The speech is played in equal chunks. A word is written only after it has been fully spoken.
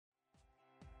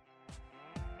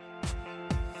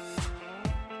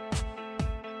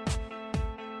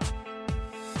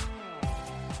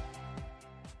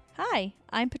Hi,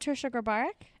 I'm Patricia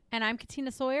Grabarek. And I'm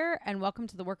Katina Sawyer, and welcome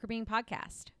to the Worker Being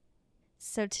Podcast.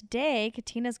 So today,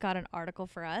 Katina's got an article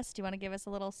for us. Do you want to give us a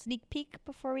little sneak peek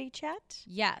before we chat?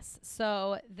 Yes.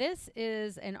 So this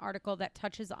is an article that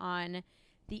touches on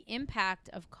the impact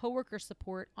of coworker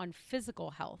support on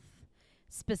physical health,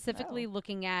 specifically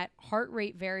looking at heart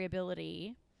rate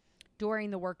variability during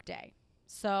the workday.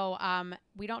 So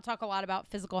we don't talk a lot about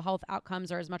physical health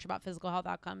outcomes or as much about physical health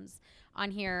outcomes on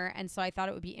here. And so I thought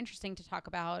it would be interesting to talk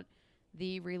about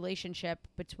the relationship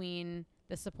between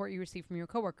the support you receive from your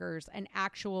coworkers and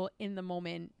actual in the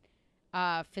moment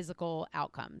physical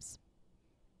outcomes.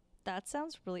 That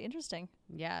sounds really interesting.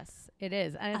 Yes, it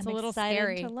is. And it's I'm a little excited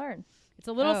scary to learn. It's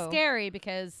a little scary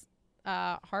because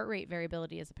heart rate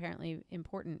variability is apparently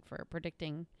important for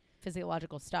predicting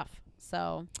physiological stuff.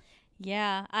 So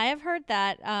yeah, I have heard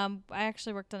that. I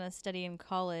actually worked on a study in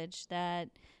college that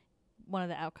one of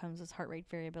the outcomes was heart rate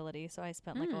variability. So I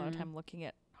spent like a lot of time looking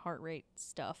at heart rate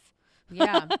stuff.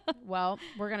 Yeah. Well,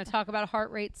 we're going to talk about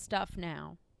heart rate stuff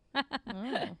now.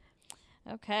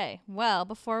 Okay. Well,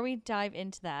 before we dive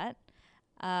into that,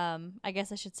 I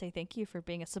guess I should say thank you for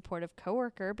being a supportive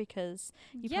coworker because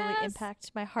you probably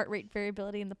impact my heart rate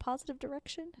variability in the positive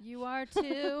direction. You are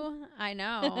too. I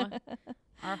know.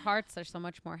 Our hearts are so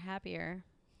much more happier.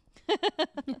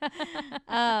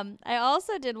 I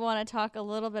also did want to talk a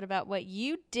little bit about what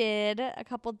you did a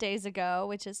couple days ago,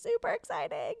 which is super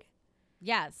exciting.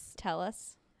 Yes. Tell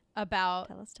us.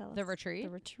 Tell us. The retreat?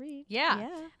 The retreat. Yeah.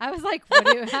 I was like, what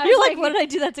do you You're like, what did I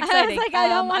do that's exciting? I was like, I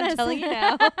don't want to. I'm telling you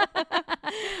now.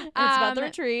 It's about the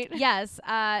retreat. Yes.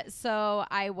 So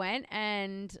I went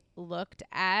and looked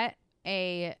at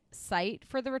a site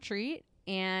for the retreat,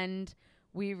 and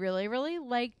we really, really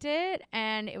liked it,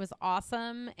 and it was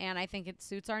awesome, and I think it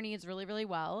suits our needs really, really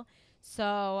well.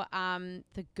 So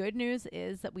the good news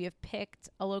is that we have picked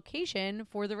a location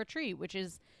for the retreat, which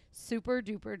is super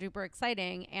duper duper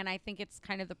exciting, and I think it's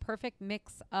kind of the perfect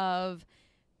mix of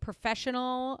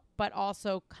professional but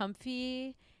also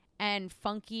comfy and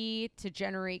funky to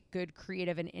generate good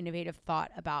creative and innovative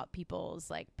thought about people's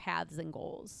like paths and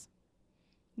goals.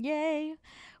 Yay.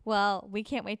 Well, we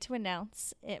can't wait to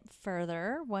announce it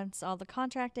further once all the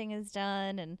contracting is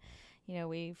done and, you know,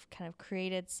 we've kind of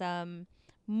created some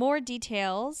more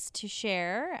details to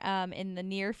share in the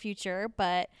near future.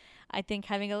 But I think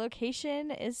having a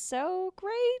location is so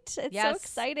great. It's so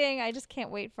exciting. I just can't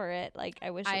wait for it. Like,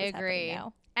 I wish it was happening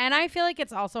now. And I feel like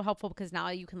it's also helpful because now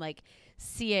you can like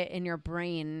see it in your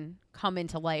brain come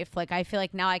into life. Like, I feel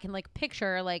like now I can like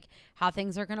picture like how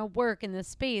things are going to work in this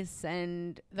space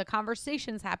and the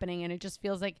conversations happening. And it just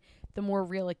feels like the more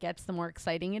real it gets, the more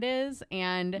exciting it is.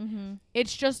 And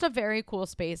it's just a very cool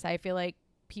space. I feel like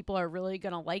people are really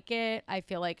going to like it. I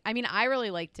feel like, I mean, I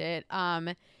really liked it.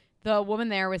 The woman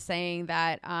there was saying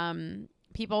that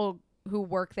people who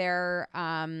work there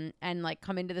and like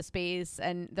come into the space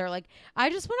and they're like,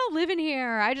 I just want to live in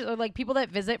here. I just like people that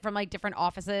visit from like different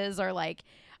offices or like,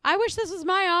 I wish this was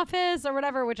my office or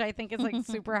whatever, which I think is like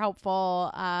super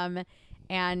helpful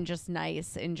and just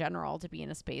nice in general to be in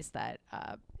a space that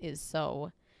is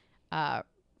so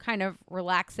kind of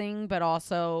relaxing, but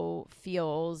also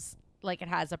feels like it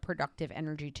has a productive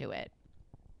energy to it.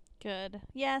 Good.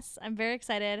 Yes, I'm very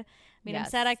excited. I mean, I'm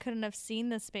sad I couldn't have seen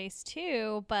the space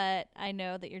too, but I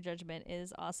know that your judgment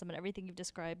is awesome and everything you've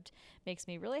described makes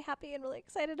me really happy and really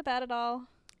excited about it all.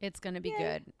 It's going to be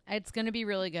good. It's going to be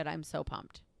really good. I'm so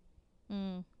pumped.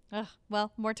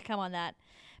 Well, more to come on that.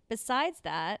 Besides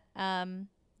that,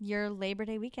 your Labor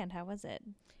Day weekend, how was it?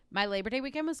 My Labor Day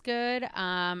weekend was good.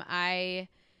 I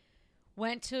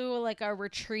went to like a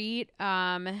retreat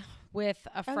with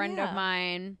a friend of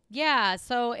mine. Yeah.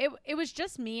 So it was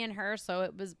just me and her. So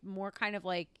it was more kind of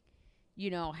like, you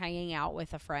know, hanging out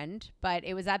with a friend, but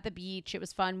it was at the beach. It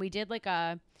was fun. We did like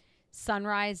a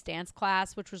sunrise dance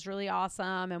class, which was really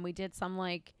awesome. And we did some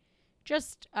like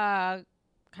just kind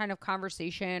of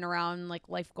conversation around like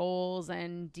life goals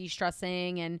and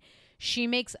de-stressing. And she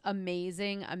makes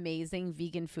amazing, amazing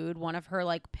vegan food. One of her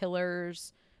like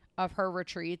pillars of her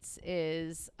retreats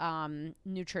is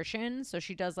nutrition. So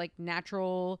she does like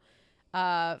natural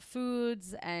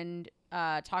foods and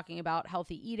talking about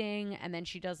healthy eating. And then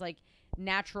she does like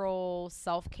natural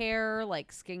self-care,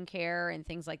 like skincare and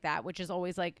things like that, which is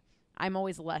always like, I'm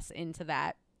always less into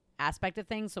that aspect of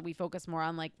things. So we focus more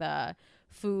on like the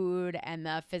food and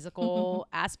the physical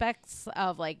aspects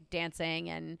of like dancing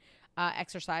and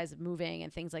exercise, moving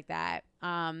and things like that.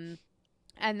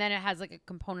 And then it has like a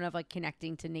component of like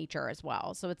connecting to nature as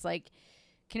well. So it's like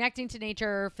connecting to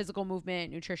nature, physical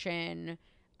movement, nutrition,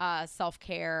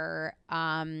 self-care.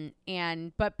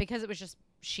 But because it was just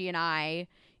she and I,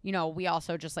 you know, we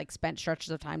also just like spent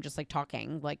stretches of time just like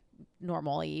talking like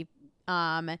normally.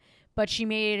 But she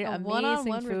made amazing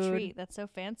one-on-one food. retreat. That's so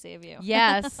fancy of you.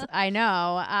 Yes, I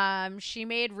know. She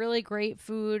made really great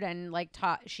food and like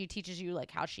she teaches you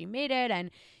like how she made it,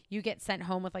 and you get sent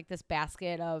home with like this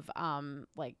basket of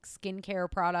like skincare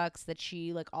products that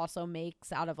she like also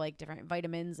makes out of like different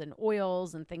vitamins and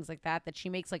oils and things like that she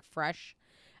makes like fresh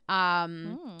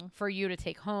for you to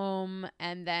take home.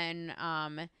 And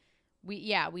then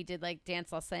we did like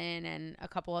dance lesson and a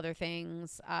couple other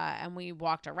things, and we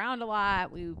walked around a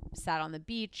lot. We sat on the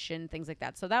beach and things like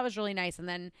that. So that was really nice. And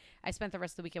then I spent the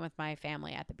rest of the weekend with my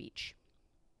family at the beach.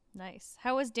 Nice.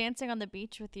 How was dancing on the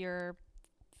beach with your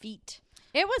feet?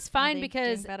 It was fine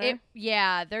because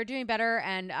they're doing better,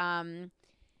 and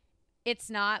it's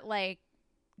not like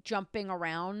jumping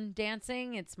around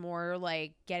dancing. It's more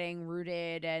like getting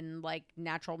rooted and like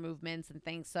natural movements and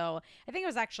things. So I think it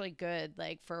was actually good,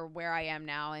 like for where I am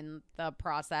now in the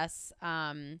process.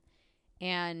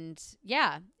 And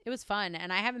yeah, it was fun.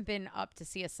 And I haven't been up to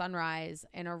see a sunrise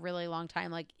in a really long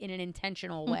time, like in an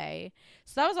intentional way.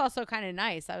 So that was also kind of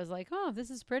nice. I was like, oh,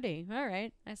 this is pretty. All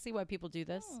right. I see why people do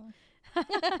this.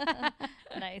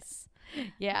 Nice.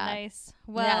 Yeah. Nice.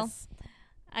 Well, yes.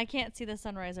 I can't see the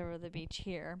sunrise over the beach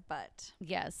here, but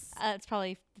yes, it's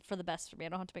probably for the best for me. I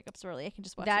don't have to wake up so early. I can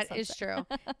just watch that. The is true.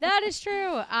 That is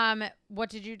true. What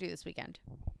did you do this weekend?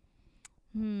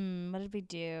 What did we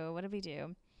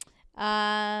do?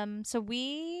 So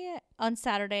we, on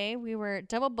Saturday, we were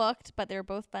double booked, but they were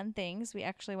both fun things. We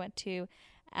actually went to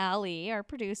Allie, our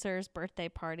producer's birthday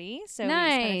party. So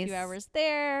nice. We spent a few hours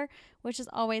there, which is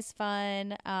always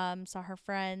fun. Saw her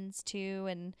friends too,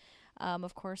 and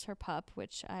of course her pup,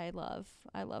 which I love.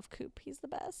 I love Coop. He's the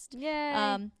best.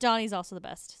 Yeah. Donnie's also the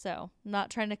best. So I'm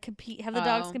not trying to have the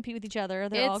dogs compete with each other.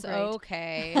 They're all great. It's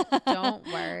okay. Don't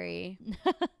worry.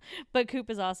 But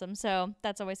Coop is awesome. So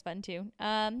that's always fun too.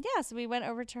 So we went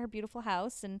over to her beautiful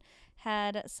house and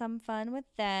had some fun with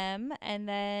them. And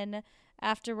then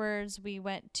afterwards we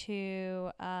went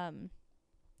to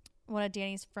one of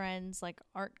Danny's friends' like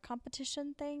art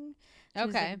competition thing.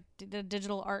 Okay. The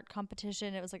digital art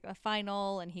competition. It was like a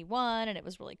final and he won and it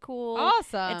was really cool.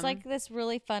 Awesome. It's like this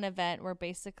really fun event where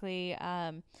basically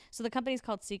so the company's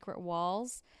called Secret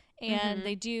Walls, and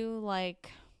they do like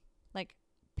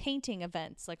painting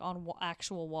events like on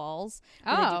actual walls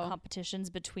where they do competitions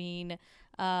between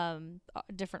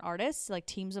different artists, like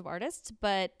teams of artists.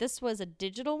 But this was a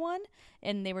digital one,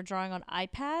 and they were drawing on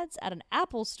iPads at an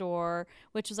Apple store,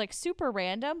 which was like super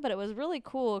random, but it was really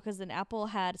cool because then Apple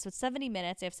had, so it's 70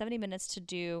 minutes. They have 70 minutes to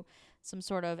do some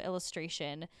sort of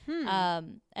illustration.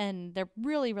 And they're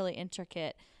really, really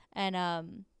intricate.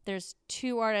 And there's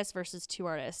 2 artists versus 2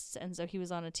 artists. And so he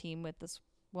was on a team with this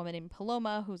woman named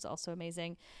Paloma, who's also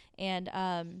amazing. And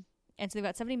so they've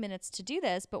got 70 minutes to do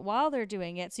this, but while they're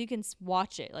doing it, so you can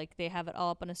watch it, like they have it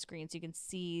all up on a screen so you can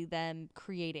see them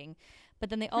creating. But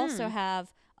then they also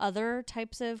have other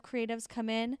types of creatives come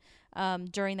in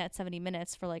during that 70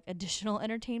 minutes for like additional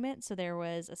entertainment. So there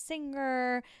was a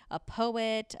singer, a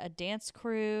poet, a dance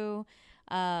crew.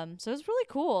 So it was really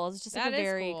cool. It was just like a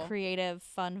very creative,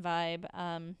 fun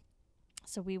vibe.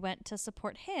 So we went to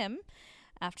support him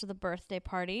after the birthday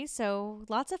party. So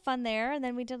lots of fun there. And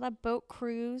then we did a boat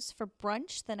cruise for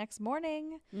brunch the next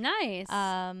morning. Nice.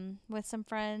 With some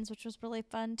friends, which was really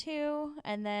fun too.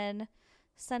 And then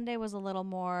Sunday was a little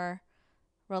more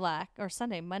relaxed, or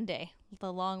Monday,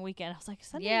 the long weekend. I was like,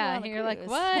 Sunday. Yeah, you're like,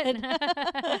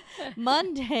 what?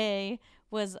 Monday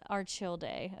was our chill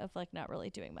day of like not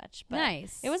really doing much. But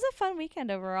nice. It was a fun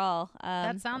weekend overall.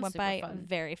 That sounds went super by fun.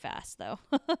 Very fast though.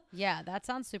 Yeah, that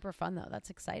sounds super fun though. That's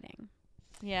exciting.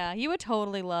 Yeah, you would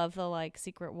totally love the like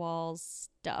Secret Walls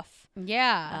stuff.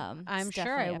 Yeah, I'm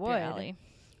sure I would.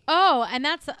 Oh, and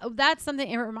that's something.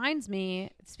 It reminds me.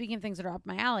 Speaking of things that are up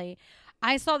my alley,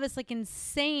 I saw this like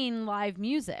insane live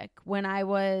music when I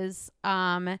was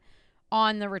on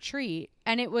the retreat,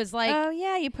 and it was like, oh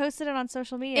yeah, you posted it on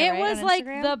social media. It right? was like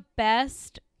the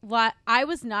best. I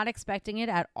was not expecting it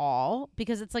at all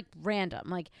because it's like random.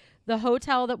 Like the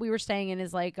hotel that we were staying in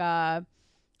is like a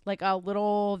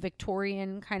little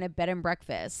Victorian kind of bed and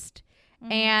breakfast.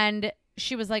 And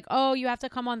she was like, oh, you have to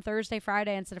come on Thursday,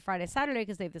 Friday instead of Friday, Saturday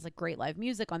because they have this like great live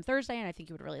music on Thursday and I think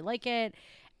you would really like it.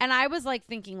 And I was like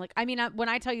thinking like, I mean, when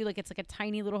I tell you like it's like a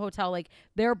tiny little hotel, like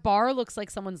their bar looks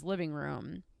like someone's living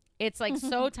room. It's like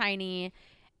so tiny.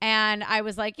 And I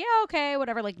was like, yeah, okay,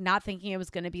 whatever. Like not thinking it was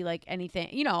going to be like anything,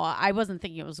 you know, I wasn't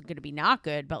thinking it was going to be not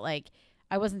good, but like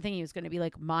I wasn't thinking it was going to be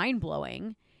like mind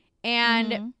blowing.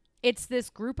 And it's this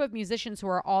group of musicians who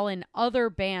are all in other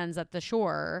bands at the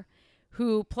shore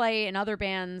who play in other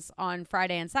bands on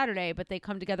Friday and Saturday, but they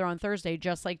come together on Thursday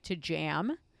just like to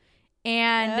jam.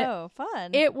 And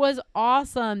fun. It was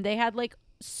awesome. They had like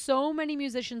so many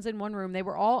musicians in one room. They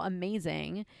were all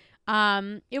amazing.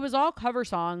 It was all cover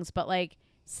songs, but like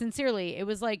sincerely, it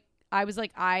was like I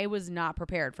was not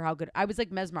prepared for how good. I was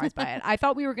like mesmerized by it. I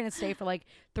thought we were going to stay for like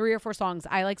 3 or 4 songs.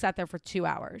 I like sat there for 2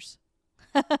 hours.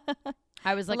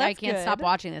 I was like, I can't stop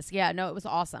watching this. Yeah, no, it was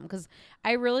awesome because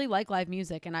I really like live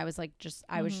music, and I was like,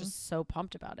 I was just so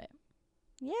pumped about it.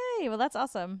 Yay! Well, that's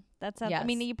awesome. That's yes. I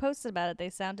mean, you posted about it. They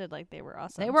sounded like they were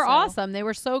awesome. They were awesome. They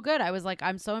were so good. I was like,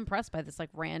 I'm so impressed by this like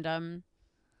random.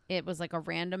 It was like a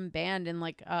random band in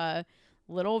like a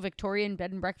little Victorian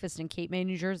bed and breakfast in Cape May,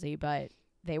 New Jersey, but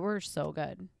they were so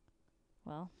good.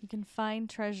 Well, you can find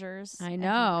treasures. I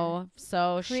know. Everywhere.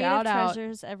 So Creative shout out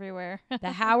treasures everywhere.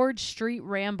 the Howard Street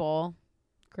Ramble.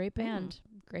 Great band.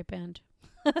 Great band.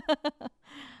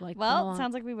 Like, well, it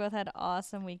sounds like we both had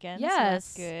awesome weekends. Yes.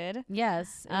 So that's good.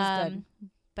 Yes. It was good.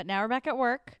 But now we're back at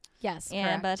work. Yes. And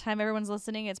correct. by the time everyone's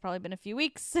listening, it's probably been a few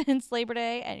weeks since Labor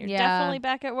Day, and you're definitely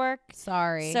back at work.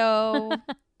 Sorry. So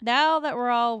now that we're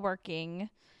all working,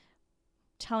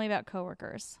 tell me about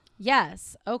coworkers.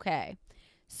 Yes. Okay.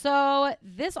 So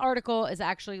this article is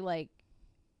actually like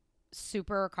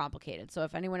super complicated. So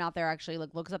if anyone out there actually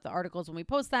like looks up the articles when we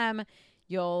post them,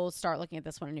 you'll start looking at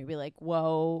this one and you'll be like,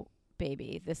 whoa,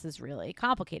 baby, this is really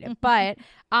complicated. But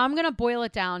I'm going to boil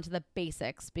it down to the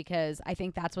basics because I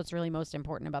think that's what's really most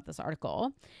important about this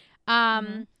article.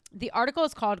 The article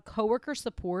is called Coworker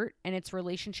Support and its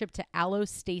Relationship to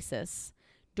Allostasis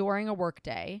During a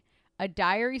Workday, a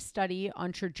diary study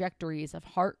on trajectories of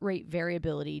heart rate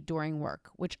variability during work,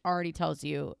 which already tells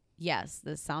you, yes,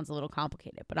 this sounds a little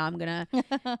complicated, but I'm going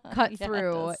to cut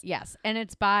through. Yes. And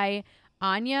it's by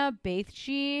Anya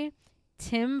Baithji,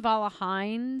 Tim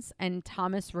Valahines, and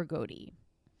Thomas Rigodi.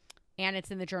 And it's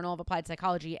in the Journal of Applied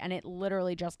Psychology, and it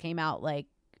literally just came out like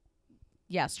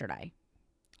yesterday.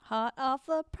 Hot off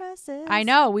the presses. I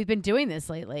know. We've been doing this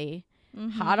lately.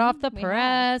 Hot off the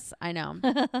press. I know.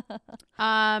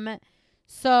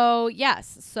 So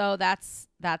yes. So that's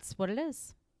what it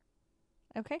is.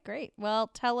 Okay, great. Well,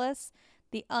 tell us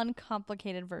the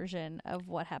uncomplicated version of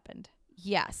what happened.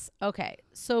 Yes. Okay.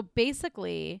 So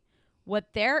basically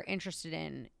what they're interested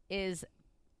in is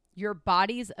your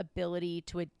body's ability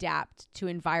to adapt to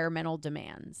environmental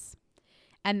demands.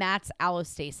 And that's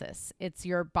allostasis. It's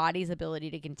your body's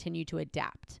ability to continue to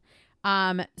adapt.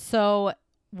 So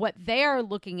what they are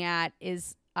looking at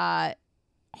is heart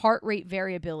rate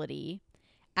variability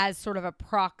as sort of a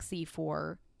proxy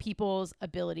for people's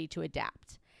ability to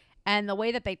adapt. And the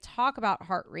way that they talk about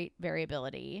heart rate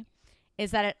variability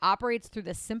is that it operates through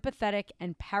the sympathetic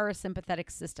and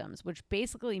parasympathetic systems, which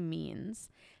basically means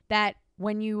that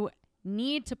when you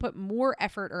need to put more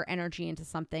effort or energy into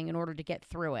something in order to get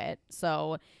through it,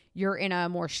 so you're in a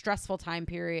more stressful time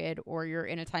period or you're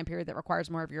in a time period that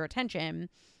requires more of your attention,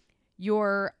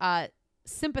 your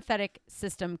sympathetic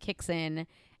system kicks in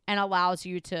and allows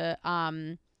you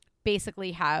to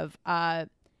basically have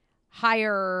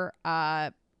higher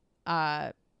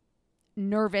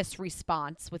nervous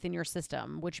response within your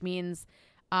system, which means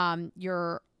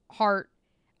your heart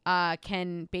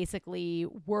can basically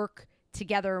work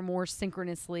together more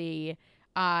synchronously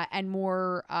and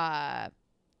more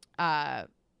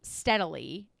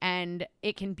steadily, and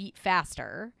it can beat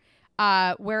faster.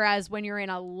 Whereas when you're in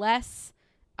a less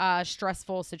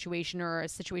stressful situation or a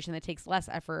situation that takes less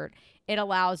effort, it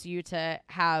allows you to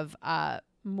have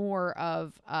more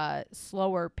of a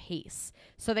slower pace.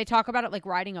 So they talk about it like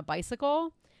riding a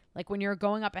bicycle. Like when you're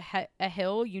going up a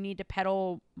hill, you need to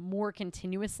pedal more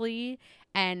continuously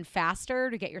and faster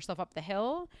to get yourself up the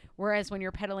hill. Whereas when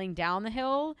you're pedaling down the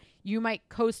hill, you might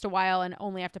coast a while and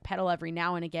only have to pedal every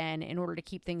now and again in order to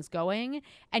keep things going.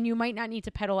 And you might not need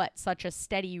to pedal at such a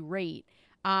steady rate.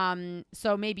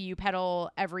 So maybe you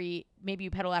pedal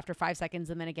after 5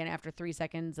 seconds and then again after 3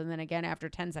 seconds and then again after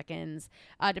 10 seconds,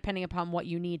 depending upon what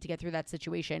you need to get through that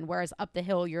situation. Whereas up the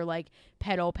hill, you're like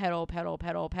pedal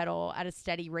at a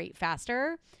steady rate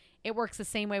faster. It works the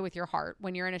same way with your heart.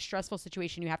 When you're in a stressful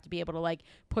situation, you have to be able to like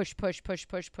push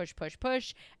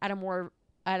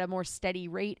at a more steady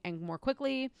rate and more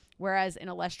quickly. Whereas in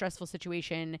a less stressful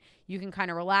situation, you can kind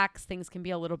of relax. Things can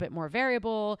be a little bit more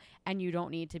variable and you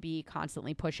don't need to be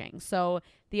constantly pushing. So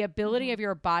the ability of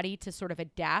your body to sort of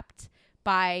adapt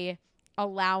by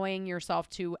allowing yourself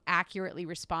to accurately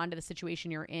respond to the situation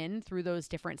you're in through those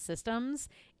different systems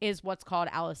is what's called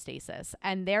allostasis.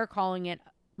 And they're calling it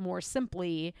more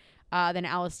simply than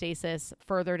allostasis.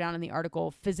 Further down in the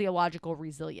article, physiological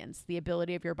resilience, the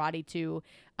ability of your body to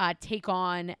take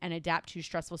on and adapt to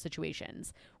stressful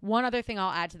situations. One other thing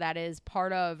I'll add to that is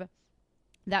part of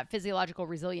that physiological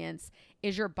resilience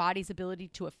is your body's ability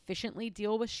to efficiently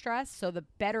deal with stress. So the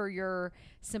better your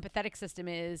sympathetic system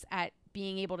is at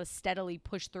being able to steadily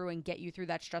push through and get you through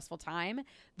that stressful time,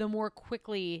 the more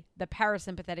quickly the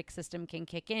parasympathetic system can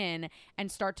kick in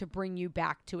and start to bring you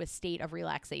back to a state of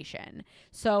relaxation.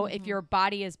 So if your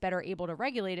body is better able to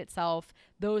regulate itself,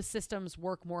 those systems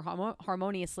work more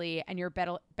harmoniously, and you're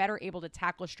better able to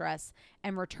tackle stress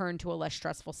and return to a less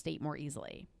stressful state more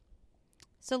easily.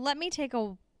 So let me take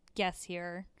a guess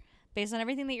here based on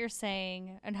everything that you're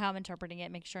saying and how I'm interpreting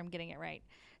it, make sure I'm getting it right.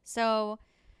 So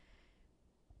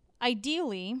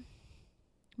ideally,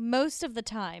 most of the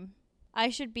time, I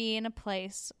should be in a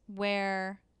place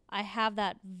where I have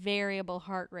that variable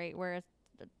heart rate where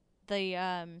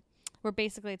where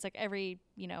basically it's like every,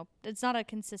 it's not a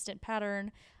consistent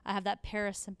pattern. I have that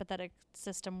parasympathetic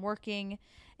system working,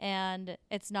 and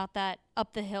it's not that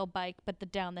up the hill bike, but the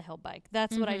down the hill bike.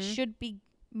 That's what I should be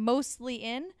mostly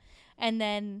in. And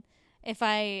then if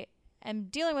I am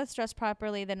dealing with stress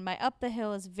properly, then my up the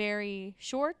hill is very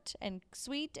short and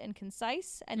sweet and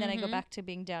concise, and then I go back to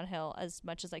being downhill as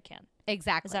much as I can.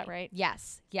 Exactly. Is that right?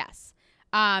 Yes.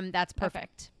 That's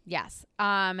perfect. Yes.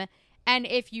 And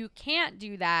if you can't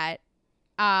do that,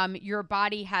 your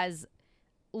body has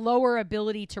lower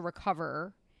ability to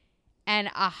recover and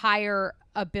a higher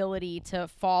ability to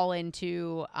fall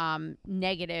into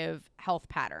negative health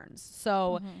patterns.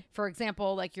 So, for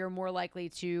example, like you're more likely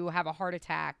to have a heart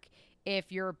attack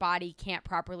if your body can't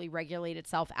properly regulate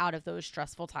itself out of those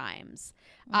stressful times.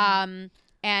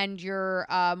 And you're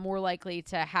more likely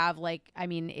to have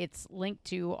it's linked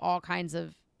to all kinds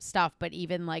of stuff, but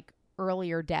even like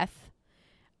earlier death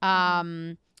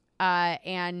and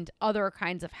other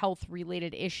kinds of health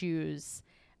related issues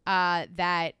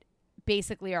that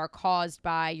basically are caused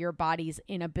by your body's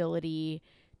inability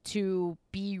to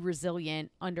be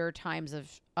resilient under times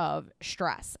of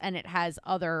stress. And it has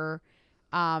other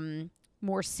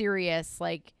more serious,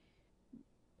 like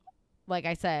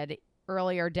I said,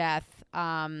 earlier death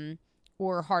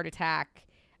or heart attack,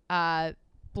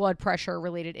 blood pressure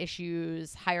related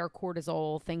issues, higher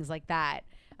cortisol, things like that,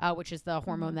 which is the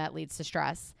hormone that leads to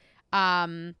stress.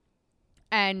 And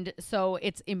so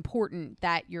it's important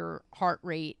that your heart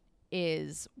rate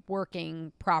is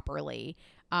working properly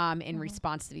in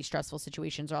response to these stressful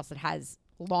situations, or else it has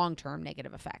long-term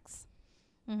negative effects.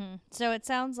 So it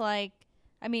sounds like,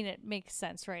 it makes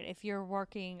sense, right? If you're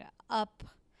working up,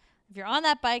 if you're on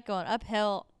that bike going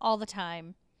uphill all the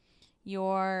time,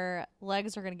 your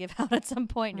legs are going to give out at some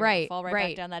point. And you're going to fall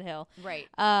back down that hill. Right.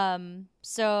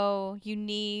 So you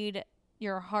need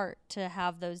your heart to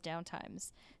have those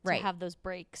downtimes, to have those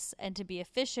breaks, and to be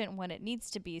efficient when it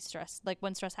needs to be stressed, like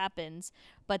when stress happens,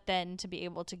 but then to be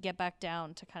able to get back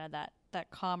down to kind of that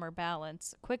calmer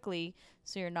balance quickly,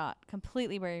 so you're not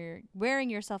completely wearing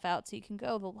yourself out, so you can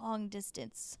go the long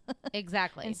distance.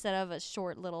 Exactly. Instead of a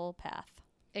short little path.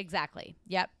 Exactly.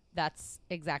 Yep. That's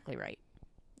exactly right.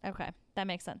 Okay. That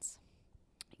makes sense.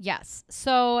 Yes.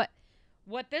 So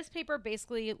what this paper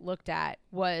basically looked at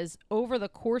was over the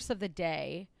course of the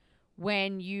day,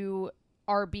 when you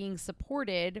are being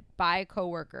supported by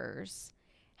coworkers,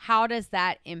 how does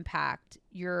that impact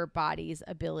your body's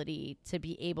ability to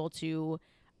be able to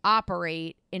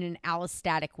operate in an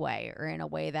allostatic way, or in a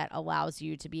way that allows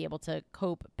you to be able to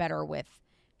cope better with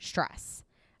stress?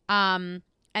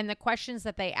 And the questions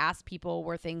that they asked people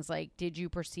were things like, did you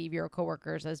perceive your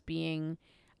coworkers as being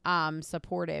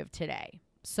supportive today?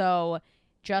 So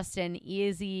just an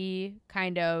easy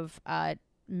kind of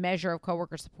measure of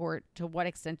coworker support. To what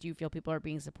extent do you feel people are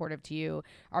being supportive to you?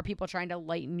 Are people trying to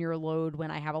lighten your load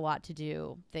when I have a lot to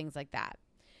do? Things like that.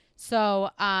 So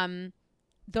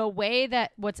the way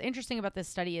that, what's interesting about this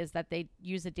study is that they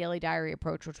use a daily diary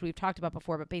approach, which we've talked about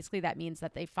before, but basically that means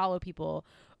that they follow people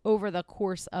over the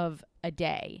course of a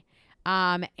day.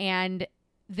 And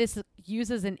this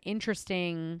uses an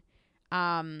interesting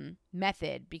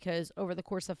method, because over the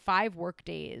course of 5 work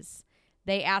days,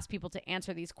 they ask people to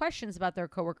answer these questions about their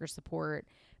coworker support,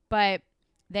 but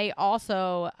they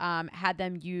also had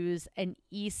them use an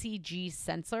ECG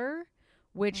sensor,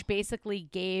 which basically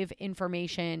gave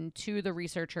information to the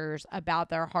researchers about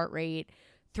their heart rate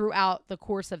throughout the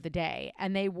course of the day.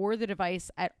 And they wore the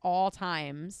device at all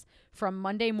times from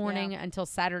Monday morning until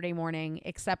Saturday morning,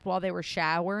 except while they were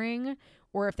showering,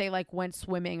 or if they went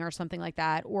swimming or something like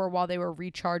that, or while they were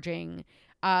recharging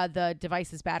the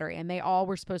device's battery. And they all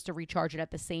were supposed to recharge it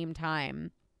at the same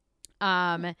time.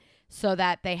 so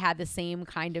that they had the same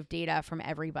kind of data from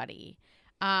everybody.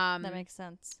 That makes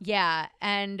sense. Yeah.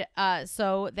 And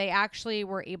so they actually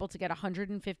were able to get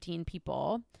 115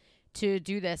 people to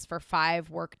do this for 5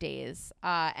 work days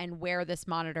and wear this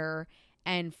monitor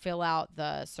and fill out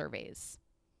the surveys.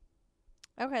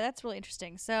 Okay, that's really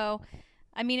interesting. So,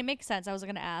 I mean, it makes sense. I was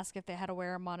going to ask if they had to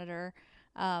wear a monitor.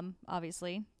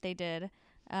 Obviously, they did.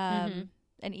 An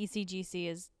ECGC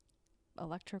is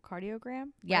electrocardiogram?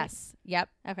 Right? Yes. Yep.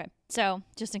 Okay. So,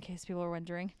 just in case people were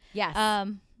wondering. Yes.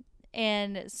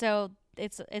 And so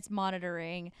it's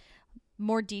monitoring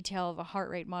more detail of a heart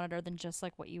rate monitor than just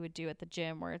like what you would do at the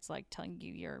gym, where it's like telling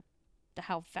you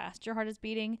how fast your heart is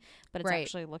beating, but it's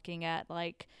actually looking at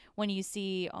like when you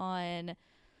see on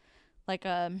like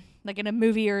in a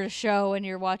movie or a show and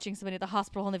you're watching somebody at the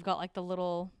hospital and they've got like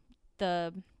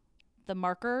the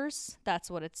markers. That's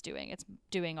what it's doing. It's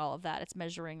doing all of that. It's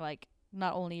measuring like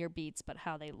not only your beats but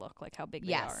how they look, like how big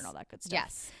they are and all that good stuff.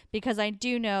 Yes. Because I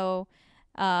do know,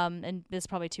 and this is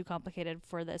probably too complicated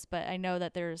for this, but I know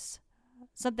that there's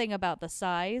something about the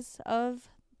size of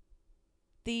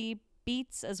the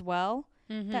beats as well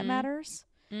that matters,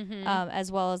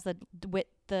 as well as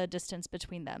the distance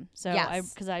between them. So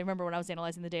because I remember when I was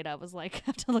analyzing the data, I was like, I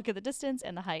have to look at the distance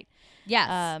and the height.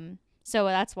 Yes. So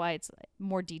that's why it's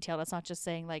more detailed. It's not just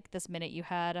saying like this minute you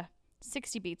had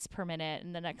 60 beats per minute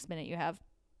and the next minute you have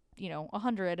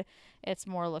 100. It's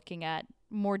more looking at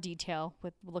more detail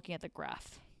with looking at the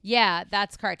graph. Yeah,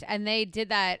 that's correct. And they did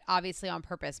that obviously on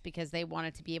purpose because they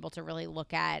wanted to be able to really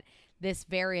look at this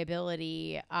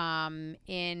variability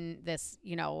in this,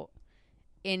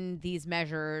 in these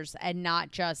measures and not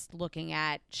just looking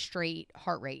at straight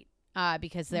heart rate.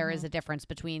 Because there is a difference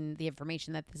between the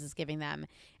information that this is giving them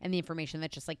and the information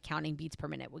that just like counting beats per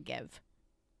minute would give.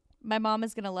 My mom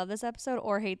is going to love this episode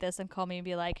or hate this and call me and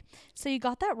be like, so you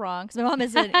got that wrong. Because my mom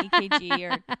is an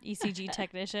EKG or ECG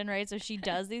technician, right? So she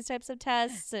does these types of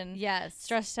tests and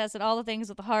stress tests and all the things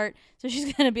with the heart. So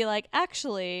she's going to be like,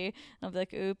 actually, I'll be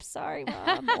like, oops, sorry,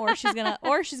 Mom. or she's going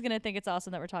to think it's awesome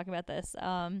that we're talking about this. That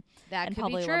and could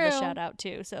probably be true. love the shout out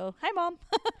too. So hi, Mom.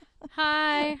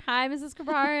 Hi, Mrs.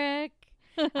 Krabarik.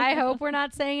 I hope we're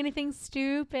not saying anything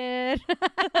stupid.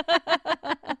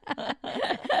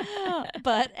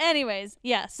 But anyways,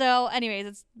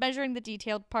 it's measuring the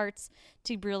detailed parts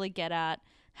to really get at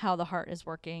how the heart is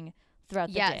working throughout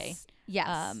the day.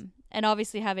 Yes. And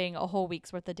obviously having a whole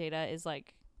week's worth of data is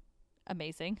like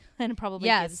amazing and probably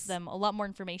gives them a lot more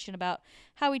information about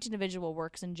how each individual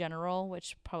works in general,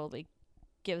 which probably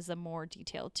gives them more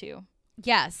detail too.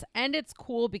 Yes. And it's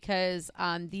cool because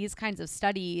these kinds of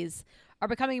studies are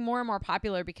becoming more and more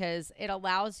popular because it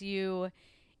allows you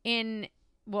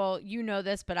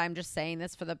this, but I'm just saying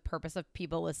this for the purpose of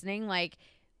people listening. Like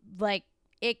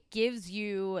it gives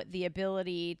you the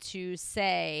ability to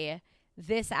say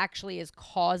this actually is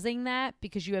causing that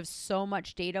because you have so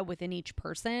much data within each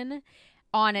person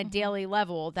on a daily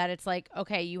level that it's like,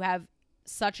 okay, you have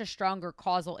such a stronger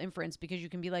causal inference because you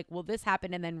can be like, well, this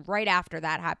happened and then right after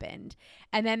that happened.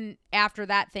 And then after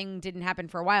that thing didn't happen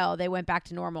for a while, they went back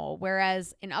to normal.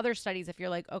 Whereas in other studies, if you're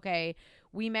like, okay,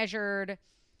 we measured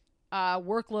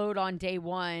workload on day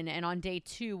 1 and on day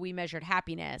 2 we measured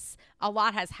happiness. A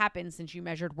lot has happened since you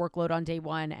measured workload on day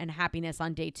 1 and happiness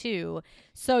on day 2.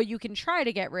 So you can try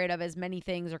to get rid of as many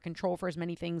things or control for as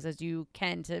many things as you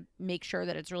can to make sure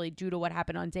that it's really due to what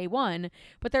happened on day 1.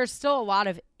 But there's still a lot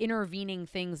of intervening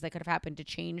things that could have happened to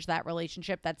change that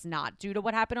relationship that's not due to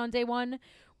what happened on day 1.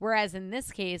 Whereas in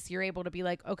this case, you're able to be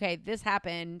like, okay, this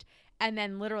happened. And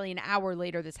then literally an hour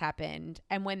later, this happened.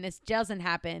 And when this doesn't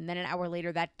happen, then an hour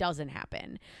later, that doesn't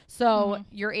happen. So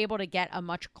you're able to get a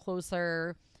much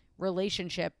closer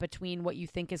relationship between what you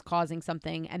think is causing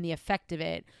something and the effect of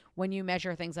it when you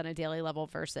measure things on a daily level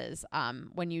versus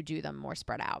when you do them more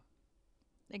spread out.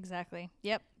 Exactly.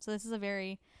 Yep. So this is a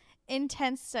very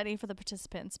intense study for the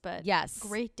participants, but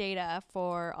great data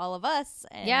for all of us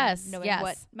and knowing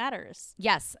what matters.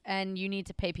 Yes, and you need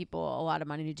to pay people a lot of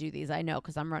money to do these. I know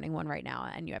because I'm running one right now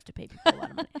and you have to pay people a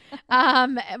lot of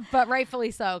money. But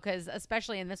rightfully so, because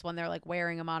especially in this one, they're like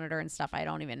wearing a monitor and stuff. I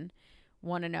don't even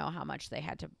want to know how much they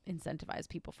had to incentivize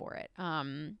people for it.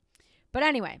 But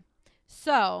anyway,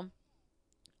 so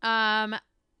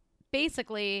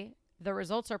basically the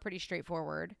results are pretty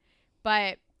straightforward,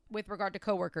 but with regard to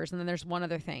coworkers, and then there's one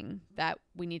other thing that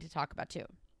we need to talk about too,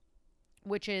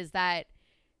 which is that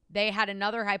they had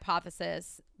another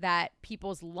hypothesis that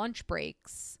people's lunch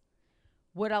breaks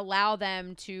would allow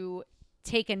them to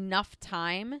take enough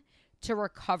time to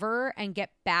recover and get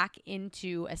back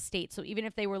into a state. So even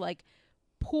if they were like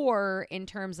poor in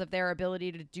terms of their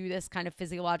ability to do this kind of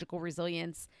physiological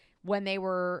resilience when they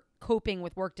were coping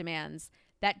with work demands,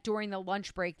 that during the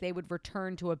lunch break, they would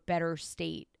return to a better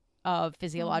state of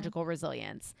physiological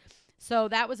resilience. So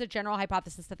that was a general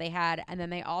hypothesis that they had. And then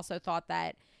they also thought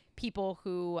that people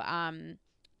who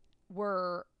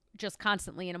were just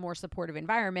constantly in a more supportive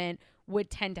environment would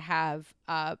tend to have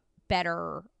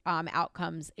better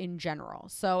outcomes in general.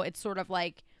 So it's sort of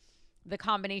like the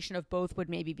combination of both would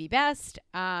maybe be best.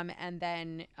 And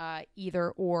then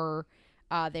either or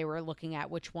they were looking at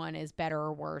which one is better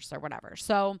or worse or whatever.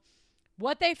 So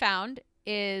what they found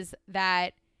is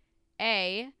that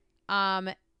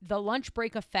the lunch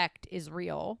break effect is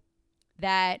real.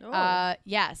 That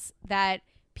yes, that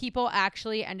people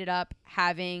actually ended up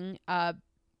having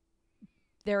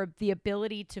the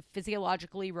ability to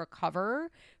physiologically recover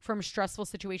from stressful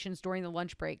situations during the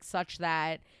lunch break, such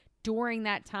that during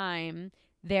that time,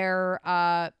 their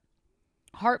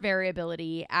heart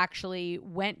variability actually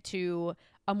went to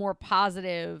a more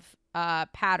positive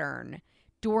pattern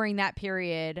during that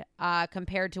period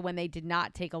compared to when they did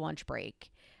not take a lunch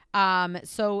break.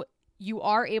 So you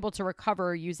are able to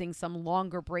recover using some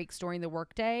longer breaks during the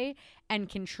workday and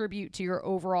contribute to your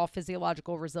overall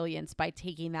physiological resilience by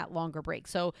taking that longer break.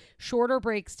 So shorter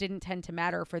breaks didn't tend to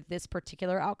matter for this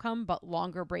particular outcome, but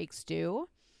longer breaks do.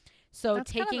 So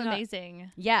that's taking kind of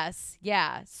amazing. Yes.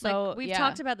 Yeah. So like we've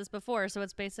talked about this before. So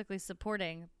it's basically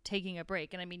supporting taking a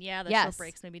break. And I mean, the short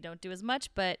breaks maybe don't do as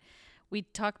much, but we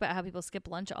talk about how people skip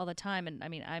lunch all the time. And I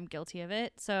mean, I'm guilty of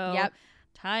it. So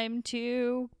time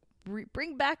to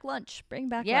bring back lunch.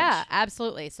 Lunch.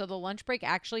 Absolutely. So the lunch break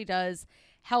actually does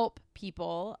help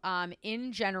people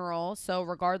in general. So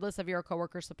regardless of your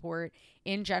coworker support,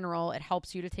 in general, it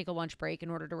helps you to take a lunch break in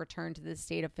order to return to this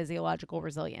state of physiological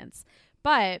resilience.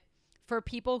 But for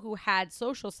people who had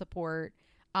social support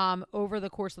over the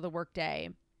course of the workday,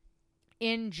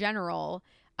 in general,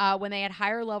 when they had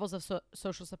higher levels of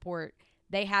social support,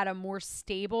 they had a more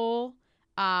stable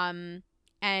and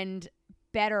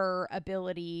better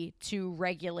ability to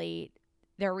regulate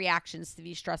their reactions to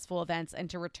these stressful events and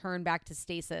to return back to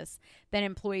stasis than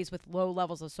employees with low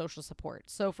levels of social support.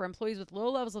 So for employees with low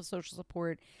levels of social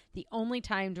support, the only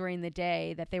time during the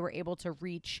day that they were able to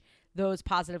reach those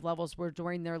positive levels were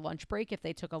during their lunch break if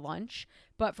they took a lunch.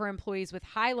 But for employees with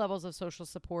high levels of social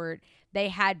support, they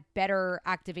had better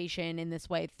activation in this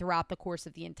way throughout the course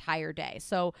of the entire day.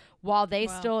 So while they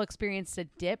still experienced a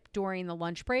dip during the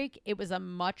lunch break, it was a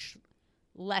much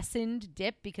lessened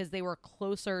dip because they were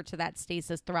closer to that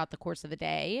stasis throughout the course of the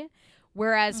day.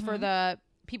 Whereas for the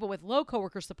people with low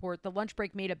coworker support, the lunch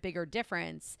break made a bigger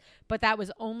difference, but that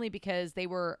was only because they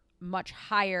were much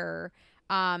higher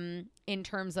in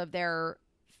terms of their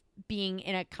being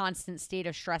in a constant state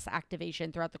of stress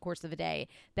activation throughout the course of the day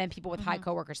than people with high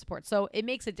coworker support. So it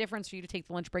makes a difference for you to take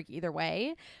the lunch break either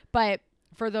way. But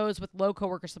for those with low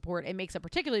coworker support, it makes a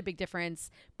particularly big difference,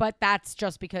 but that's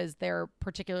just because they're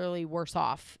particularly worse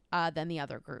off than the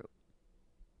other group.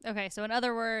 Okay, so in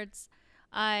other words,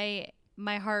 my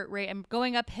heart rate, I'm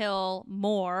going uphill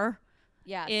more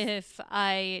if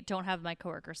I don't have my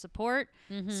coworker support.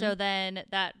 So then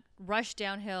that rush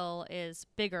downhill is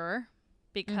bigger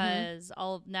because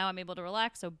now I'm able to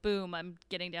relax. So boom, I'm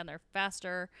getting down there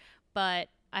faster, but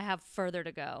I have further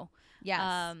to go.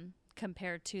 Yes.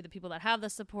 Compared to the people that have the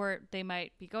support, they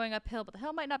might be going uphill, but the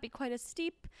hill might not be quite as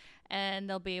steep, and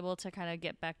they'll be able to kind of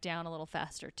get back down a little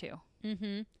faster too.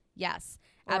 Yes,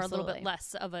 or absolutely. a little bit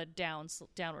less of a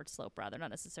downward slope, rather, not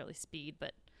necessarily speed,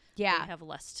 but they have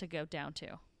less to go down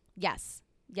to. Yes.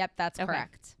 Yep, that's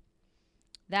correct.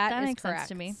 That makes correct. sense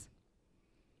to me.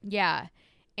 Yeah,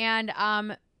 and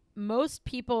most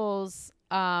people's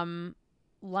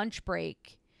lunch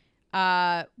break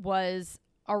was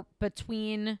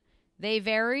between. They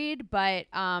varied, but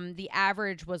the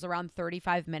average was around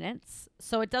 35 minutes.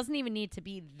 So it doesn't even need to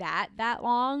be that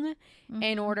long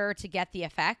in order to get the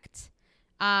effect.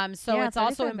 So it's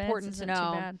also important to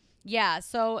know. Yeah,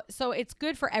 so it's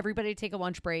good for everybody to take a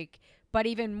lunch break, but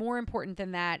even more important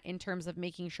than that in terms of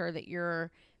making sure that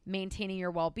you're maintaining your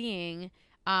well-being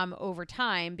over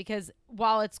time, because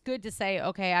while it's good to say,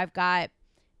 okay, I've got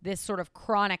this sort of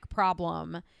chronic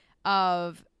problem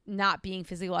of not being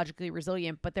physiologically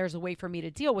resilient, but there's a way for me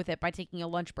to deal with it by taking a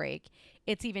lunch break,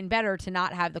 it's even better to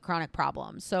not have the chronic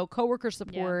problem. So coworker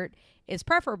support is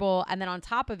preferable. And then on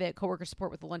top of it, coworker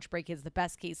support with the lunch break is the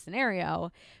best case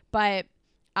scenario. But,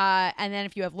 and then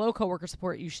if you have low coworker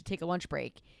support, you should take a lunch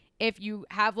break. If you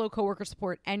have low coworker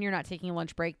support and you're not taking a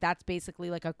lunch break, that's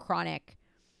basically like a chronic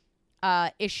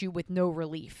issue with no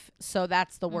relief. So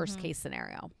that's the worst case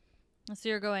scenario. So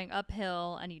you're going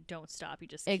uphill and you don't stop. You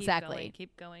just keep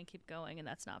going, and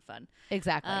that's not fun.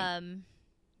 Exactly.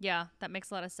 Yeah, that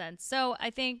makes a lot of sense. So I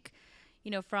think,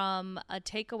 from a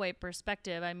takeaway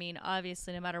perspective, I mean,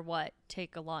 obviously, no matter what,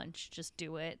 take a lunch, just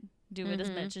do it. Do it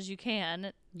as much as you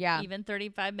can. Yeah. Even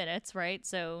 35 minutes, right?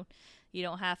 So you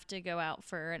don't have to go out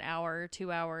for an hour or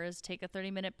 2 hours. Take a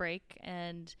 30-minute break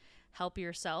and help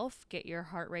yourself get your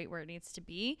heart rate where it needs to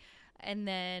be. And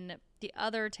then the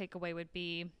other takeaway would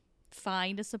be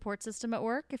find a support system at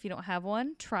work. If you don't have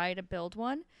one, try to build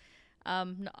one.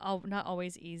 Not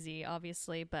always easy,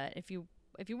 obviously, but if you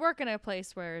work in a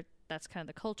place where that's kind of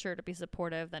the culture to be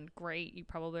supportive, then great. You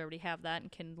probably already have that and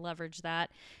can leverage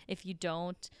that. If you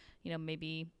don't,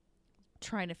 maybe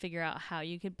trying to figure out how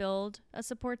you could build a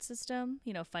support system,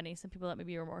 finding some people that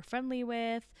maybe you're more friendly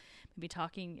with, maybe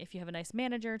talking, if you have a nice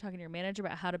manager, talking to your manager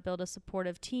about how to build a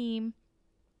supportive team,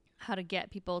 how to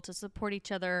get people to support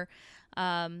each other,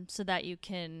 so that you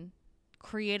can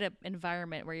create an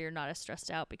environment where you're not as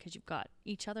stressed out because you've got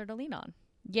each other to lean on.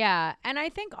 Yeah. And I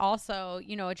think also,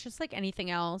 it's just like anything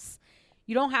else.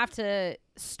 You don't have to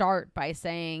start by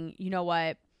saying, you know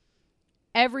what,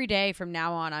 every day from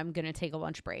now on, I'm going to take a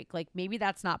lunch break. Like maybe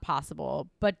that's not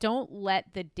possible, but don't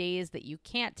let the days that you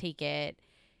can't take it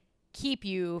keep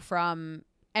you from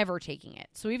ever taking it.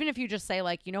 So even if you just say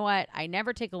like, you know what, I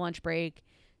never take a lunch break.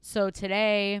 So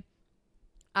today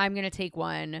I'm going to take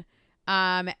one.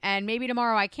 And maybe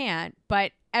tomorrow I can't,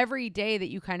 but every day that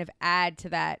you kind of add to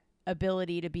that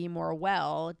ability to be more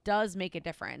well does make a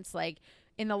difference. Like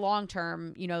in the long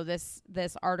term, this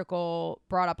article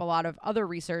brought up a lot of other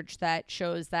research that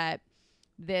shows that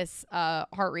this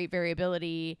heart rate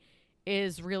variability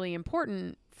is really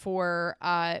important for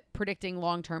predicting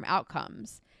long-term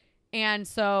outcomes. And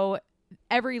so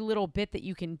every little bit that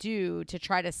you can do to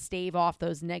try to stave off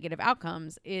those negative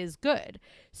outcomes is good.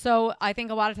 So I think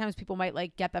a lot of times people might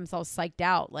like get themselves psyched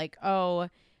out like, oh,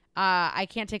 I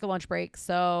can't take a lunch break,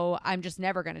 so I'm just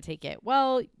never going to take it.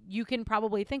 Well, you can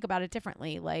probably think about it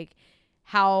differently. Like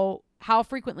how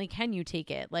frequently can you take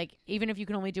it? Like even if you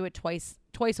can only do it twice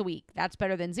a week, that's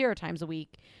better than 0 times a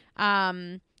week.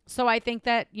 So I think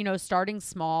that, starting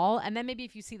small, and then maybe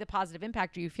if you see the positive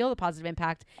impact or you feel the positive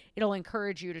impact, it'll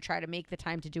encourage you to try to make the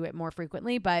time to do it more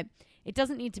frequently, but it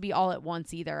doesn't need to be all at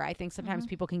once either. I think sometimes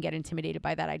people can get intimidated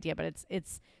by that idea, but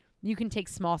it's you can take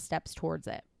small steps towards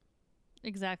it.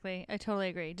 Exactly. I totally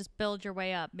agree. Just build your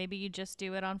way up. Maybe you just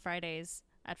do it on Fridays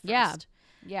at first.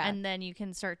 Yeah. And then you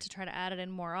can start to try to add it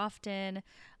in more often.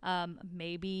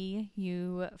 Maybe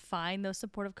you find those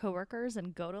supportive coworkers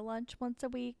and go to lunch once a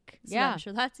week. So I'm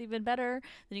sure that's even better.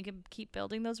 Then you can keep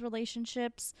building those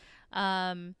relationships.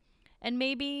 And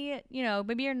maybe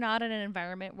you're not in an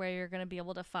environment where you're going to be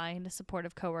able to find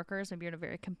supportive coworkers. Maybe you're in a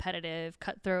very competitive,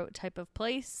 cutthroat type of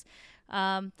place.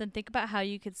 Then think about how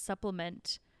you could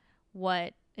supplement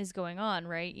what is going on,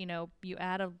 right? You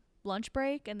add a lunch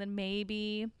break and then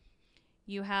maybe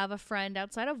you have a friend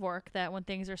outside of work that when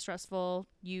things are stressful,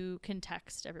 you can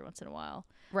text every once in a while.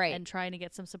 Right. And trying to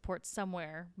get some support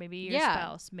somewhere. Maybe your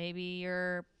spouse, maybe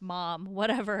your mom,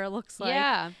 whatever it looks like.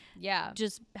 Yeah.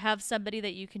 Just have somebody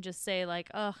that you can just say like,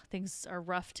 oh, things are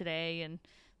rough today, and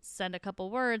send a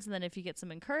couple words. And then if you get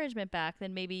some encouragement back,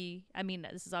 then maybe,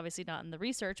 this is obviously not in the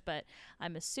research, but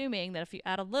I'm assuming that if you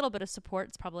add a little bit of support,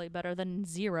 it's probably better than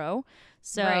 0.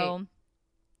 So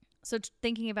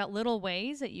thinking about little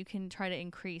ways that you can try to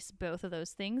increase both of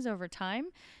those things over time.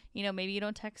 Maybe you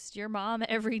don't text your mom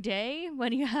every day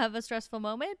when you have a stressful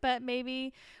moment, but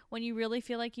maybe when you really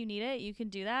feel like you need it, you can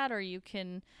do that. Or you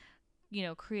can,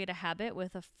 create a habit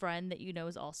with a friend that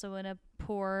is also in a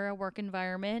poor work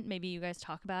environment. Maybe you guys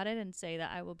talk about it and say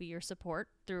that I will be your support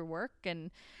through work. And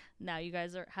now you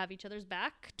guys have each other's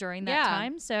back during that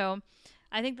time. So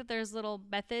I think that there's little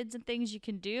methods and things you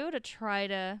can do to try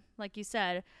to, like you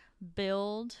said,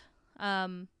 build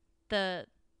the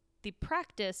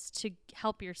practice to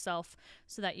help yourself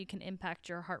so that you can impact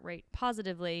your heart rate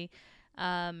positively,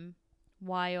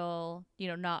 while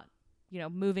not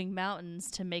moving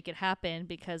mountains to make it happen,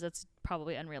 because it's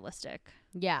probably unrealistic.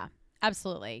 Yeah,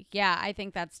 absolutely. Yeah, I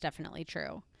think that's definitely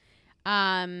true.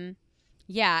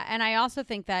 Yeah, and I also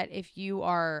think that if you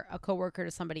are a coworker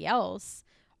to somebody else,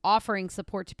 offering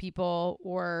support to people,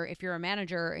 or if you're a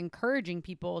manager, encouraging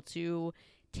people to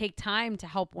take time to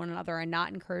help one another and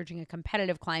not encouraging a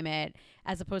competitive climate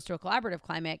as opposed to a collaborative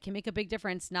climate can make a big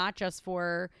difference, not just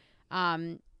for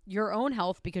your own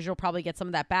health, because you'll probably get some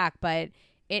of that back, but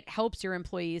it helps your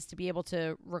employees to be able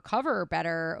to recover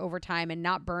better over time and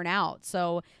not burn out.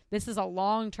 So this is a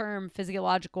long-term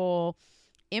physiological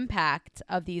impact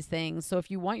of these things. So if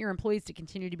you want your employees to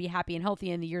continue to be happy and healthy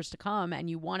in the years to come, and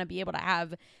you want to be able to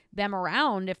have them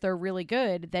around if they're really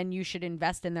good, then you should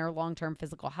invest in their long-term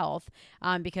physical health,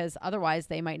 because otherwise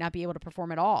they might not be able to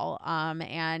perform at all,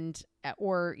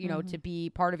 or you know, to be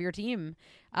part of your team.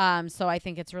 So I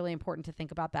think it's really important to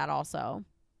think about that also.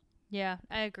 Yeah,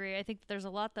 I agree. I think there's a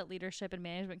lot that leadership and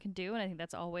management can do, and I think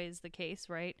that's always the case,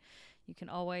 right? You can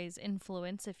always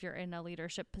influence if you're in a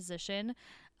leadership position.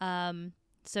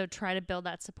 So try to build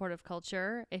that supportive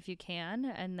culture if you can,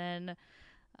 and then,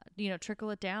 trickle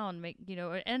it down,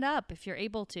 end up if you're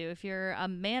able to. If you're a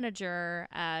manager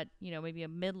at, maybe a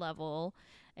mid-level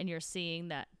and you're seeing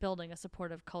that building a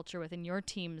supportive culture within your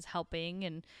team is helping,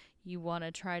 and you want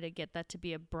to try to get that to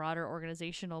be a broader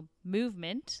organizational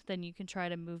movement, then you can try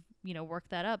to work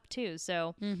that up too.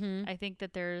 So I think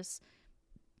that there's,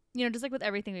 just like with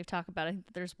everything we've talked about, I think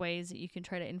that there's ways that you can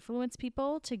try to influence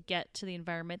people to get to the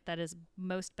environment that is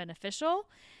most beneficial.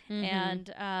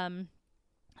 And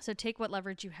so take what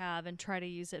leverage you have and try to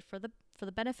use it for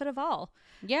the benefit of all.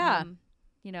 Yeah.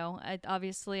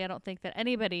 Obviously, I don't think that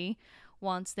anybody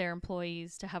wants their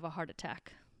employees to have a heart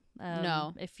attack.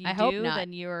 No. If you I do, hope not.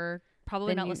 then you're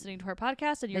probably not listening to our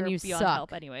podcast, and you're you beyond suck.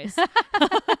 help anyways.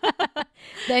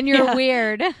 Then you're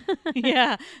weird.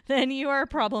 Yeah. Then you are a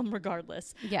problem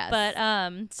regardless. Yes. But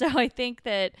so I think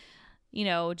that,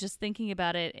 just thinking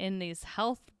about it in these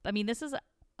health, I mean, this is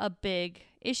a big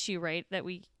issue, right? That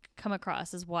we come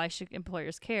across is why should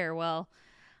employers care? Well,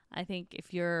 I think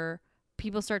if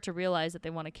people start to realize that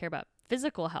they want to care about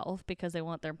physical health because they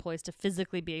want their employees to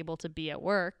physically be able to be at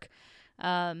work.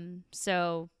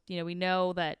 So, we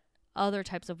know that other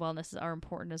types of wellness are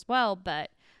important as well,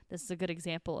 but this is a good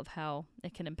example of how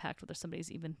it can impact whether somebody's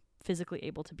even physically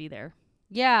able to be there.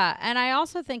 Yeah. And I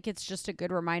also think it's just a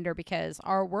good reminder because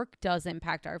our work does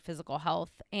impact our physical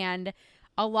health. And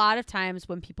a lot of times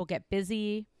when people get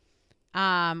busy,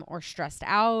 or stressed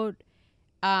out,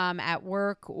 at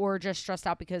work, or just stressed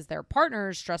out because their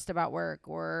partner's stressed about work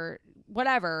or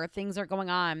whatever things are going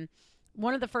on,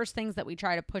 one of the first things that we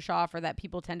try to push off, or that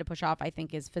people tend to push off, I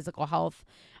think, is physical health.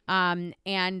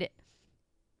 And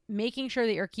making sure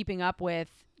that you're keeping up with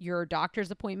your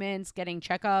doctor's appointments, getting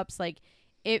checkups. Like,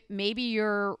 maybe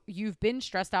you've been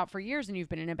stressed out for years and you've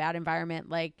been in a bad environment.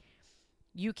 Like,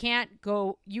 you can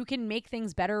make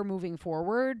things better moving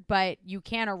forward, but you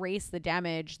can't erase the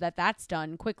damage that's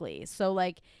done quickly. So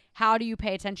like, how do you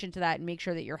pay attention to that and make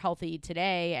sure that you're healthy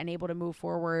today and able to move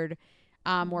forward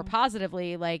more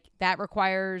positively? Like, that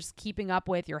requires keeping up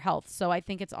with your health. So I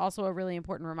think it's also a really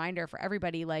important reminder for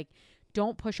everybody, like,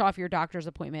 don't push off your doctor's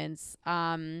appointments.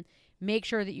 Make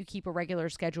sure that you keep a regular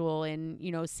schedule and,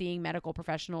 seeing medical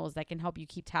professionals that can help you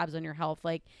keep tabs on your health.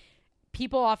 Like,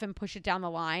 people often push it down the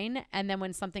line, and then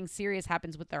when something serious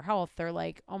happens with their health, they're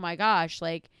like, oh my gosh,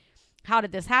 like, how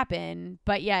did this happen?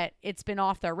 But yet it's been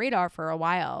off their radar for a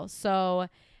while. So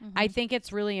I think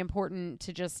it's really important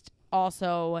to just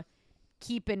also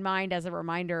keep in mind as a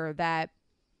reminder that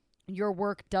your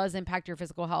work does impact your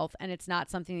physical health, and it's not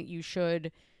something that you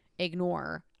should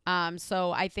ignore.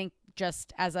 So I think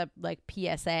just as a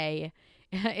PSA,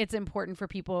 it's important for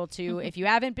people to, if you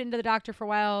haven't been to the doctor for a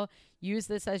while, use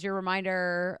this as your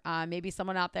reminder. Maybe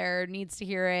someone out there needs to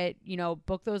hear it.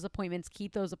 Book those appointments,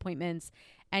 keep those appointments,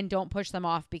 and don't push them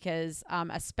off, because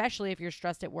especially if you're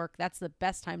stressed at work, that's the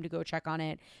best time to go check on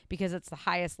it, because it's the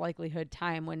highest likelihood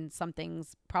time when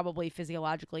something's probably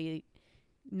physiologically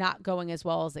not going as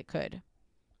well as it could.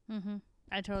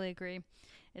 I totally agree.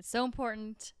 It's so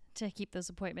important to keep those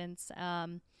appointments.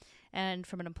 And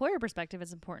from an employer perspective,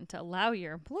 it's important to allow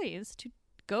your employees to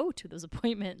go to those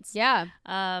appointments. Yeah.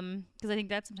 Because I think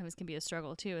that sometimes can be a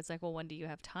struggle too. It's like, well, when do you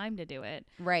have time to do it?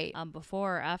 Right.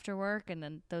 Before or after work? And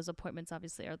then those appointments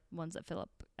obviously are ones that fill up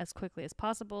as quickly as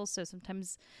possible. So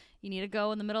sometimes you need to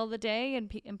go in the middle of the day, and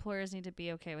employers need to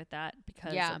be okay with that,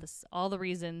 because of all the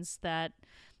reasons that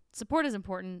support is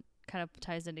important kind of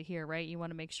ties into here, right? You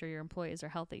want to make sure your employees are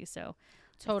healthy. So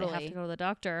totally, if they have to go to the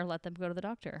doctor, let them go to the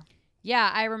doctor.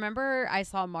 Yeah, I remember I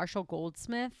saw Marshall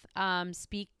Goldsmith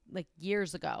speak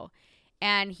years ago,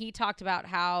 and he talked about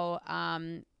how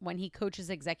when he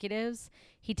coaches executives,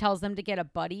 he tells them to get a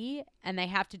buddy, and they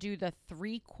have to do the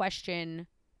 3-question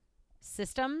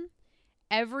system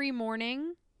every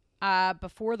morning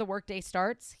before the workday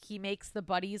starts. He makes the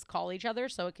buddies call each other,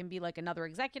 so it can be like another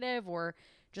executive or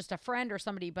just a friend or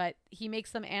somebody, but he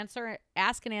makes them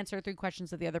ask and answer 3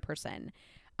 questions of the other person.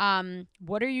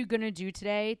 What are you going to do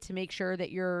today to make sure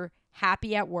that you're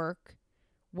happy at work?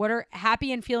 What are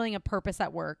happy and feeling a purpose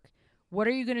at work? what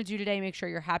are you going to do today to make sure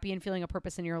you're happy and feeling a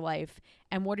purpose in your life?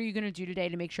 And what are you going to do today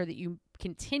to make sure that you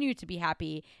continue to be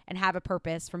happy and have a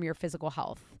purpose from your physical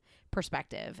health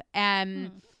perspective?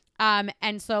 And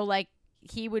so like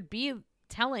he would be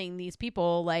telling these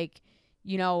people like,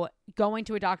 you know, going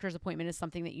to a doctor's appointment is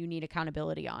something that you need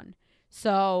accountability on.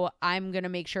 So I'm going to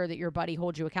make sure that your buddy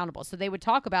holds you accountable. So they would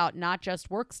talk about not just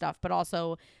work stuff, but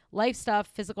also life stuff,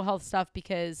 physical health stuff,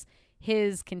 because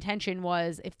his contention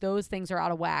was if those things are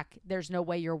out of whack, there's no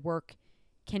way your work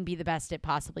can be the best it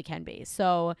possibly can be.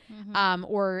 So,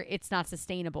 or it's not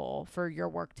sustainable for your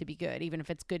work to be good. Even if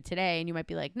it's good today and you might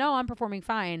be like, no, I'm performing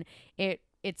fine.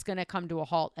 It's going to come to a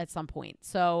halt at some point.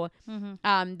 So,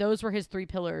 those were his 3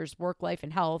 pillars: work, life,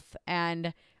 and health.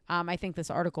 And, I think this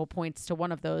article points to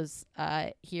one of those,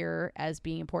 here as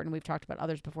being important. We've talked about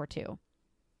others before too.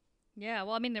 Yeah,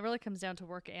 well, I mean, it really comes down to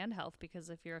work and health, because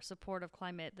if you're a supportive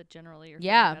climate, that generally you're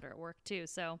feeling better at work too.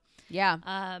 So they're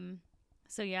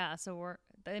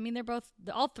both,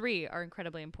 all 3 are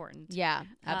incredibly important. Yeah,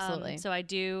 absolutely. So I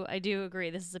do agree.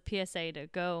 This is a PSA to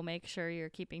go make sure you're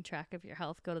keeping track of your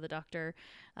health. Go to the doctor,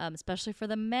 especially for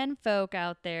the men folk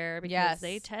out there, because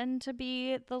they tend to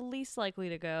be the least likely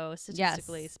to go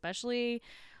statistically, especially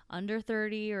under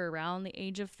 30 or around the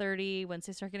age of 30. Once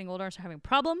they start getting older and start having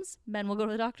problems, men will go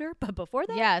to the doctor. But before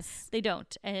that, they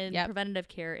don't. And preventative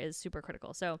care is super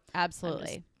critical. So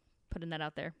absolutely. Putting that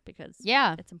out there because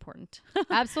it's important.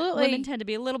 Absolutely. Women tend to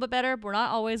be a little bit better. We're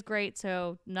not always great,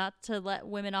 so not to let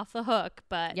women off the hook,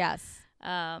 but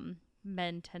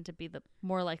men tend to be the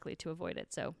more likely to avoid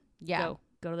it. So go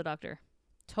to the doctor.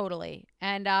 Totally.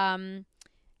 And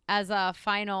as a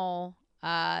final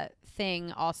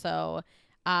thing also,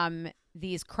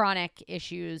 these chronic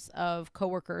issues of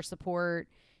coworker support,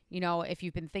 you know, if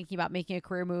you've been thinking about making a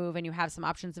career move and you have some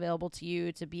options available to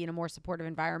you to be in a more supportive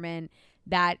environment,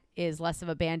 that is less of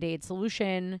a Band-Aid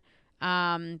solution.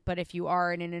 But if you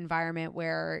are in an environment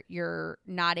where you're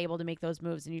not able to make those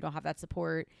moves and you don't have that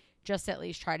support, just at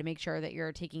least try to make sure that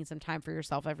you're taking some time for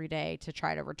yourself every day to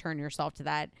try to return yourself to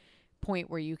that point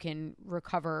where you can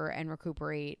recover and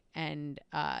recuperate and,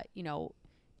 you know,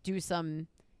 do some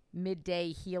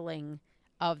midday healing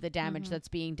of the damage that's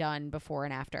being done before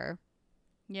and after.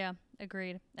 Yeah,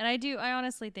 agreed. And I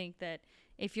honestly think that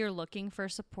if you're looking for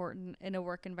support in a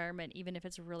work environment, even if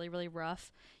it's really, really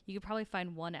rough, you could probably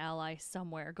find one ally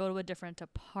somewhere. Go to a different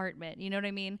department. You know what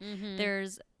I mean?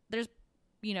 There's,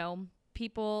 you know,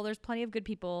 people, there's plenty of good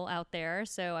people out there.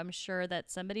 So I'm sure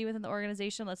that somebody within the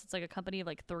organization, unless it's like a company of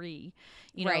like 3,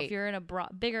 you know, if you're in a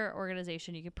bigger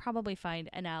organization, you could probably find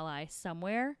an ally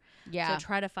somewhere. Yeah. So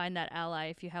try to find that ally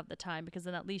if you have the time, because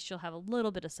then at least you'll have a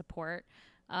little bit of support.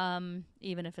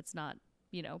 Even if it's not,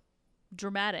 you know,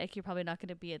 dramatic, you're probably not going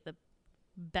to be at the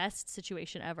best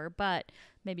situation ever, but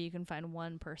maybe you can find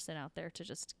one person out there to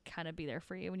just kind of be there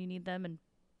for you when you need them and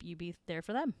you be there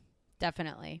for them.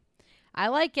 Definitely. I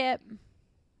like it.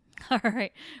 All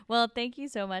right. Well, thank you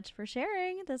so much for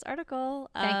sharing this article.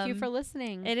 Thank you for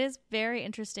listening. It is very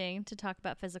interesting to talk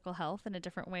about physical health in a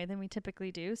different way than we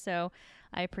typically do. So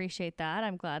I appreciate that.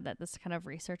 I'm glad that this kind of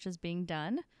research is being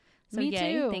done. So Me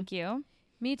too. Thank you.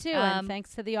 Me too. And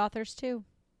thanks to the authors too.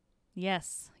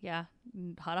 Yes. Yeah.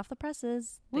 Hot off the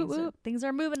presses. Things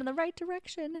are moving in the right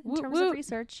direction in terms of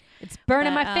research. It's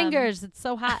burning my fingers. It's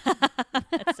so hot.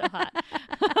 It's so hot.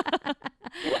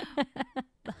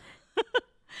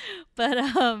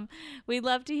 But we'd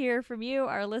love to hear from you,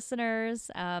 our listeners.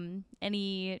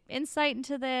 Any insight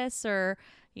into this, or,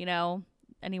 you know,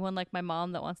 anyone like my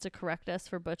mom that wants to correct us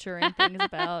for butchering things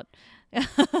about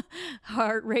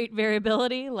heart rate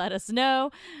variability, let us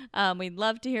know. We'd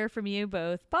love to hear from you,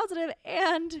 both positive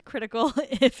and critical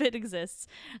if it exists.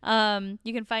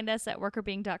 You can find us at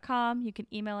workerbeing.com. You can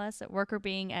email us at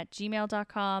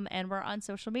workerbeing@gmail.com, and we're on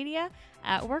social media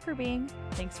at workerbeing.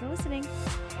 Thanks for listening.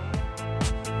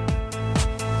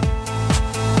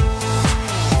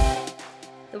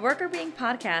 The Worker Being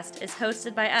podcast is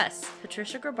hosted by us,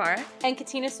 Patricia Grabara and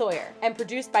Katina Sawyer, and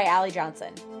produced by Allie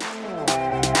Johnson.